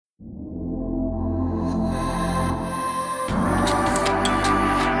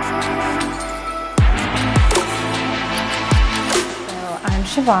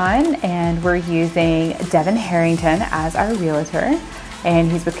Siobhan, and we're using Devin Harrington as our realtor, and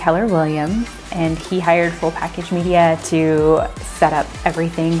he's with Keller Williams, and he hired Full Package Media to set up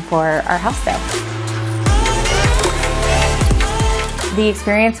everything for our house sale. The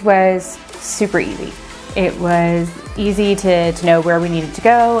experience was super easy. It was easy to know where we needed to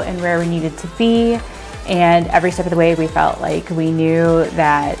go and where we needed to be, and every step of the way we felt like we knew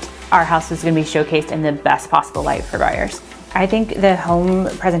that our house was going to be showcased in the best possible light for buyers. I think the home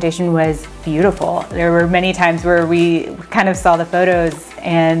presentation was beautiful. There were many times where we kind of saw the photos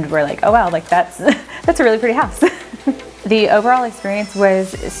and we're like, oh wow, like that's a really pretty house. The overall experience was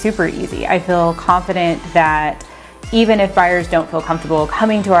super easy. I feel confident that even if buyers don't feel comfortable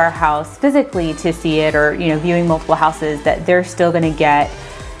coming to our house physically to see it, or viewing multiple houses, that they're still going to get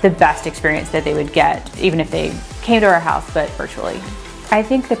the best experience that they would get even if they came to our house but virtually. I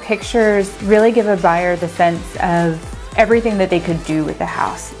think the pictures really give a buyer the sense of everything that they could do with the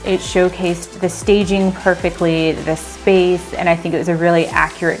house. It showcased the staging perfectly, the space, and I think it was a really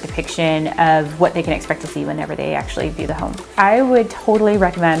accurate depiction of what they can expect to see whenever they actually view the home. I would totally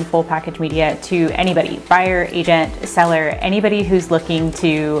recommend Full Package Media to anybody, buyer, agent, seller, anybody who's looking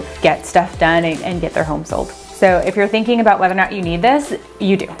to get stuff done and get their home sold. So if you're thinking about whether or not you need this,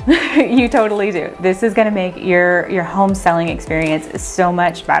 you do. You totally do. This is gonna make your home selling experience so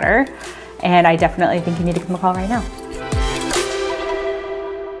much better, and I definitely think you need to give them a call right now.